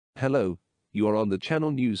Hello, you are on the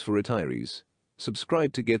channel News for Retirees.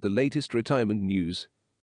 Subscribe to get the latest retirement news.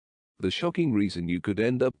 The shocking reason you could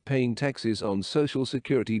end up paying taxes on Social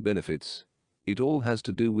Security benefits. It all has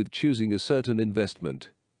to do with choosing a certain investment.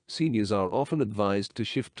 Seniors are often advised to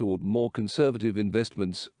shift toward more conservative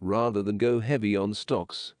investments rather than go heavy on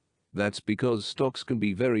stocks. That's because stocks can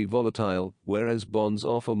be very volatile, whereas bonds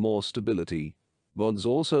offer more stability. Bonds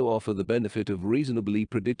also offer the benefit of reasonably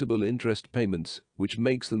predictable interest payments, which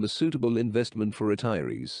makes them a suitable investment for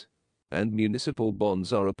retirees. And municipal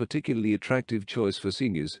bonds are a particularly attractive choice for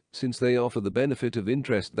seniors, since they offer the benefit of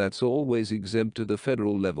interest that's always exempt at the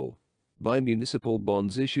federal level. Buy municipal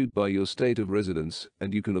bonds issued by your state of residence,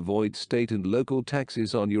 and you can avoid state and local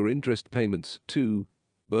taxes on your interest payments, too.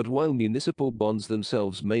 But while municipal bonds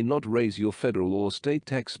themselves may not raise your federal or state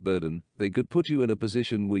tax burden, they could put you in a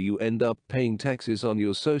position where you end up paying taxes on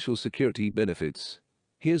your Social Security benefits.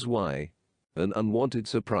 Here's why. An unwanted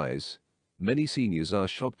surprise. Many seniors are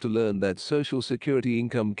shocked to learn that Social Security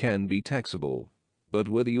income can be taxable. But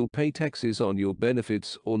whether you'll pay taxes on your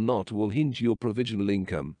benefits or not will hinge your provisional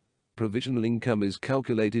income. Provisional income is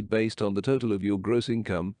calculated based on the total of your gross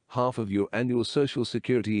income, half of your annual Social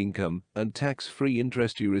Security income, and tax-free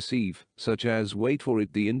interest you receive, such as, wait for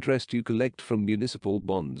it, the interest you collect from municipal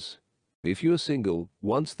bonds. If you're single,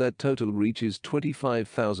 once that total reaches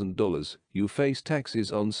 $25,000, you face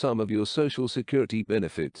taxes on some of your Social Security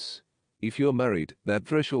benefits. If you're married, that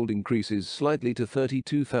threshold increases slightly to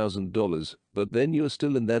 $32,000, but then you're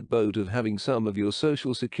still in that boat of having some of your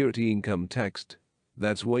Social Security income taxed.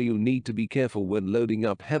 That's why you'll need to be careful when loading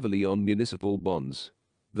up heavily on municipal bonds.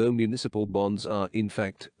 Though municipal bonds are, in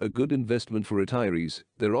fact, a good investment for retirees,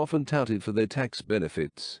 they're often touted for their tax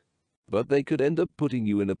benefits. But they could end up putting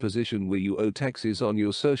you in a position where you owe taxes on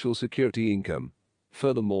your Social Security income.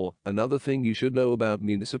 Furthermore, another thing you should know about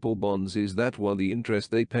municipal bonds is that while the interest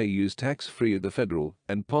they pay you is tax-free at the federal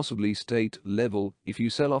and possibly state level, if you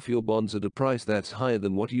sell off your bonds at a price that's higher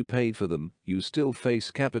than what you paid for them, you still face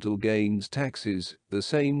capital gains taxes, the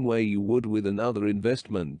same way you would with another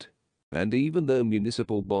investment. And even though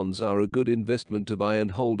municipal bonds are a good investment to buy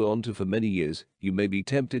and hold on to for many years, you may be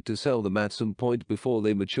tempted to sell them at some point before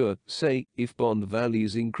they mature, say, if bond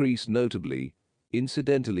values increase notably.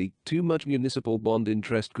 Incidentally, too much municipal bond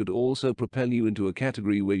interest could also propel you into a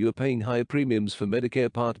category where you're paying higher premiums for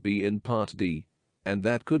Medicare Part B and Part D, and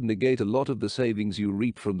that could negate a lot of the savings you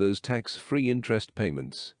reap from those tax-free interest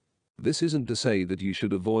payments. This isn't to say that you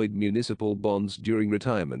should avoid municipal bonds during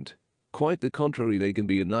retirement. Quite the contrary, they can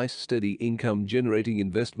be a nice steady income-generating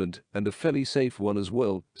investment and a fairly safe one as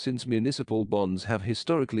well, since municipal bonds have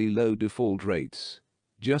historically low default rates.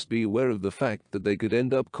 Just be aware of the fact that they could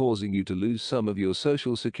end up causing you to lose some of your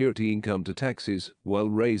Social Security income to taxes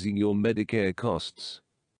while raising your Medicare costs.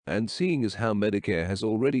 And seeing as how Medicare has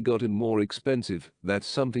already gotten more expensive, that's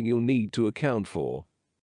something you'll need to account for.